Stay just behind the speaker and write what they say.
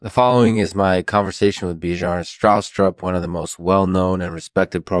The following is my conversation with Bjarne Stroustrup, one of the most well-known and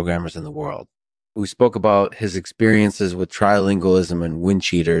respected programmers in the world. We spoke about his experiences with trilingualism and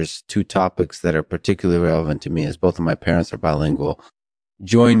andwindcheaters, two topics that are particularly relevant to me as both of my parents are bilingual.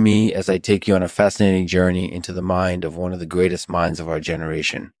 Join me as I take you on a fascinating journey into the mind of one of the greatest minds of our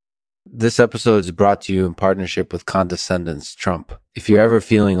generation. This episode is brought to you in partnership with Condescendence Trump. If you're ever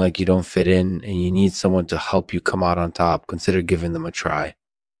feeling like you don't fit in and you need someone to help you come out on top, consider giving them a try.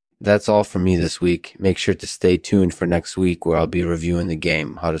 That's all for me this week. Make sure to stay tuned for next week where I'll be reviewing the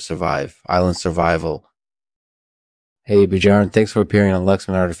game, How to Survive, Island Survival. Hey, Bjarne, thanks for appearing on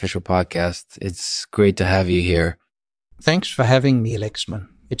Lexman Artificial Podcast. It's great to have you here. Thanks for having me, Lexman.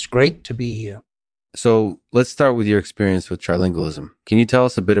 It's great to be here. So let's start with your experience with trilingualism. Can you tell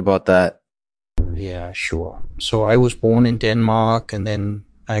us a bit about that? Yeah, sure. So I was born in Denmark and then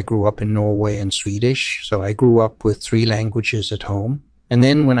I grew up in Norway and Swedish. So I grew up with 3 languages at home. And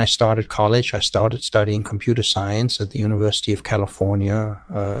then when I started college, I started studying computer science at the University of California,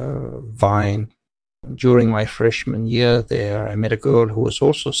 Vine. During my freshman year there, I met a girl who was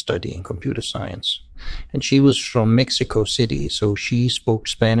also studying computer science. And she was from Mexico City, so she spoke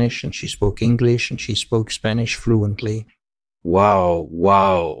Spanish and she spoke English and she spoke Spanish fluently.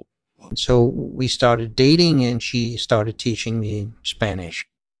 Wow. So we started dating and she started teaching me Spanish.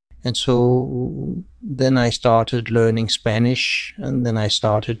 And so then I started learning Spanish, and then I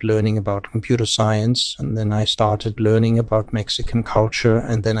started learning about computer science, and then I started learning about Mexican culture,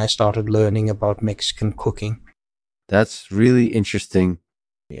 and then I started learning about Mexican cooking. That's really interesting.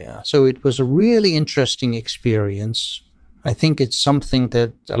 Yeah, so it was a really interesting experience. I think it's something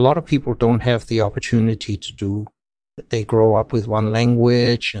that a lot of people don't have the opportunity to do. They grow up with one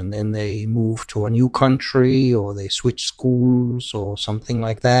language and then they move to a new country or they switch schools or something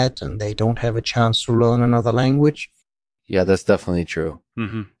like that and they don't have a chance to learn another language. Yeah, that's definitely true.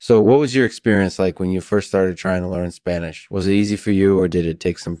 Mm-hmm. So what was your experience like when you first started trying to learn Spanish? Was it easy for you or did it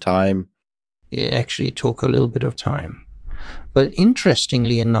take some time? It actually took a little bit of time. But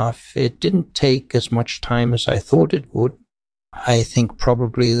interestingly enough, it didn't take as much time as I thought it would. I think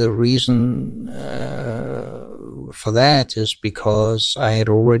probably the reason for that is because I had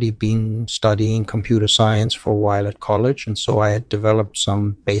already been studying computer science for a while at college, and so I had developed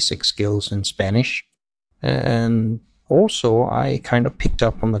some basic skills in Spanish. And also, I kind of picked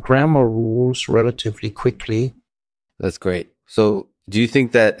up on the grammar rules relatively quickly. That's great. So do you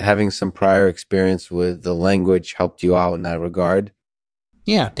think that having some prior experience with the language helped you out in that regard?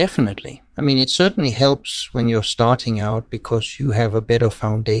 Yeah, definitely. I mean, it certainly helps when you're starting out because you have a better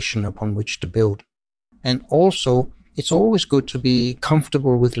foundation upon which to build. And also, it's always good to be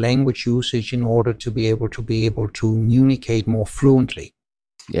comfortable with language usage in order to be able to communicate more fluently.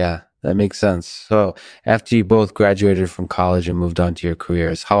 Yeah, that makes sense. So after you both graduated from college and moved on to your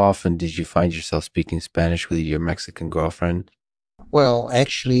careers, how often did you find yourself speaking Spanish with your Mexican girlfriend? Well,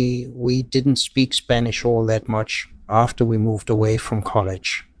 actually, we didn't speak Spanish all that much after we moved away from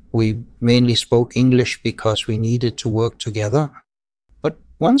college. We mainly spoke English because we needed to work together. But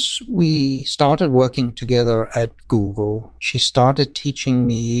once we started working together at Google, she started teaching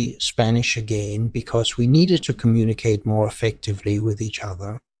me Spanish again because we needed to communicate more effectively with each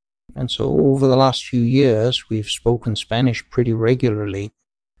other. And so over the last few years, we've spoken Spanish pretty regularly.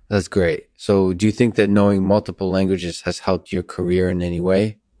 That's great. So do you think that knowing multiple languages has helped your career in any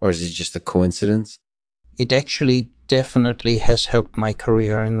way? Or is it just a coincidence? It actually definitely has helped my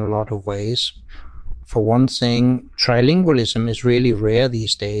career in a lot of ways. For one thing, trilingualism is really rare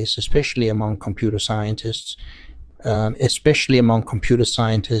these days, especially among computer scientists.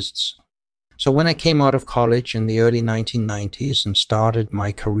 So when I came out of college in the early 1990s and started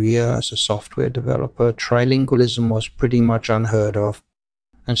my career as a software developer, trilingualism was pretty much unheard of.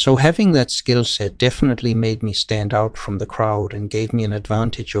 And so having that skill set definitely made me stand out from the crowd and gave me an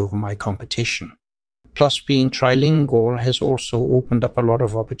advantage over my competition. Plus, being trilingual has also opened up a lot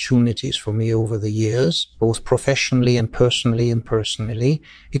of opportunities for me over the years, both professionally and personally,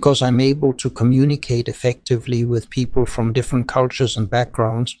 because I'm able to communicate effectively with people from different cultures and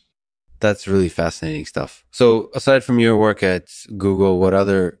backgrounds. That's really fascinating stuff. So aside from your work at Google, what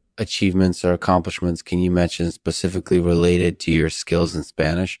other achievements or accomplishments can you mention specifically related to your skills in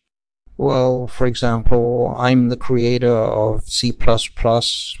Spanish? Well, for example, I'm the creator of C++,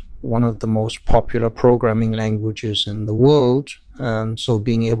 one of the most popular programming languages in the world. So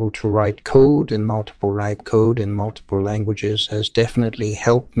being able to write code in multiple languages has definitely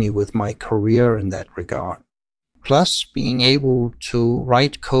helped me with my career in that regard. Plus, being able to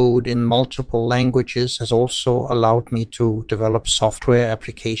write code in multiple languages has also allowed me to develop software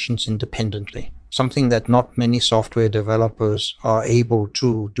applications independently. something that not many software developers are able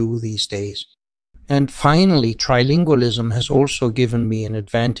to do these days. And finally, trilingualism has also given me an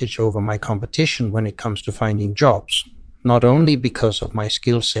advantage over my competition when it comes to finding jobs, not only because of my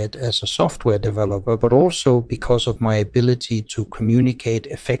skill set as a software developer, but also because of my ability to communicate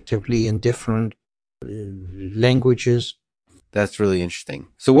effectively in different languages. That's really interesting.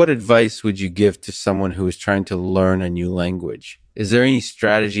 So what advice would you give to someone who is trying to learn a new language? Is there any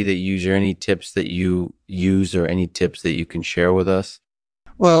strategy that you use or any tips that you use or any tips that you can share with us?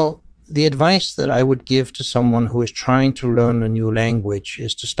 Well, the advice that I would give to someone who is trying to learn a new language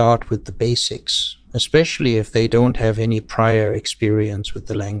is to start with the basics, especially if they don't have any prior experience with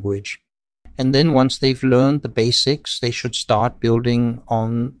the language. And then once they've learned the basics, they should start building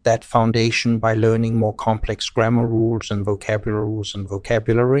on that foundation by learning more complex grammar rules and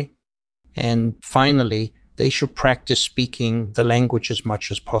vocabulary. And finally, they should practice speaking the language as much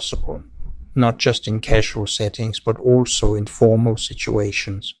as possible, not just in casual settings, but also in formal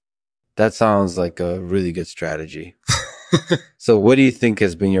situations. That sounds like a really good strategy. So what do you think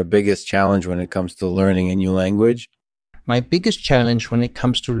has been your biggest challenge when it comes to learning a new language? My biggest challenge when it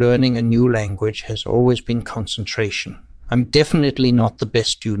comes to learning a new language has always been concentration. I'm definitely not the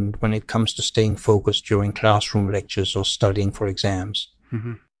best student when it comes to staying focused during classroom lectures or studying for exams.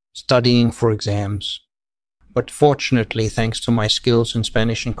 But fortunately, thanks to my skills in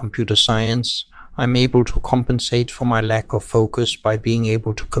Spanish and computer science, I'm able to compensate for my lack of focus by being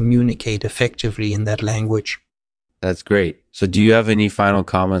able to communicate effectively in that language. That's great. So do you have any final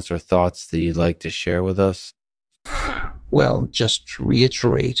comments or thoughts that you'd like to share with us? Well, just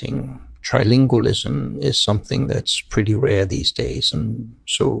reiterating, trilingualism is something that's pretty rare these days, and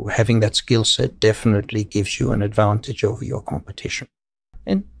so having that skill set definitely gives you an advantage over your competition.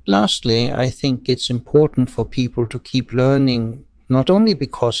 And lastly, I think it's important for people to keep learning, not only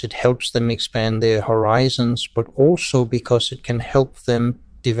because it helps them expand their horizons, but also because it can help them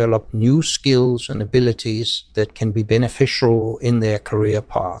develop new skills and abilities that can be beneficial in their career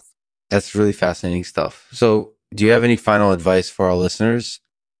path. That's really fascinating stuff. So do you have any final advice for our listeners?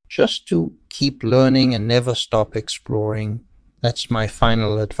 Just to keep learning and never stop exploring. That's my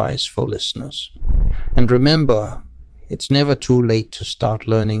final advice for listeners. And remember, it's never too late to start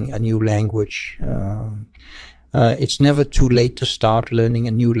learning a new language. It's never too late to start learning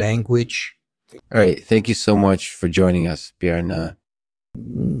a new language. All right. Thank you so much for joining us, Bjarne.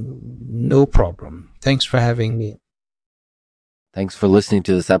 No problem. Thanks for having me. Thanks for listening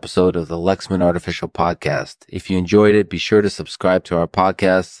to this episode of the Lexman Artificial Podcast. If you enjoyed it, be sure to subscribe to our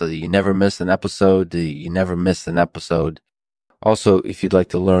podcast so that you never miss an episode. Also, if you'd like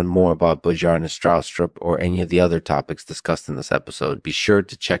to learn more about Bjarne Stroustrup or any of the other topics discussed in this episode, be sure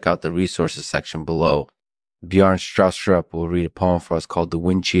to check out the resources section below. Bjarne Stroustrup will read a poem for us called The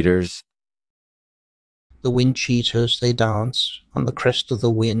Wind Cheaters. The wind cheaters, they dance on the crest of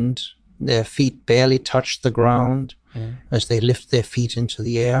the wind. Their feet barely touch the ground as they lift their feet into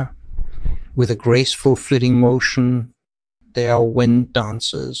the air. With a graceful flitting motion, they are wind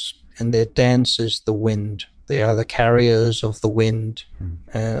dancers, and their dance is the wind. They are the carriers of the wind,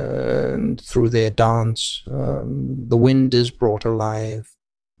 and through their dance, the wind is brought alive.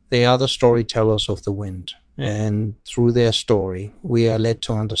 They are the storytellers of the wind, and through their story, we are led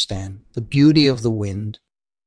to understand the beauty of the wind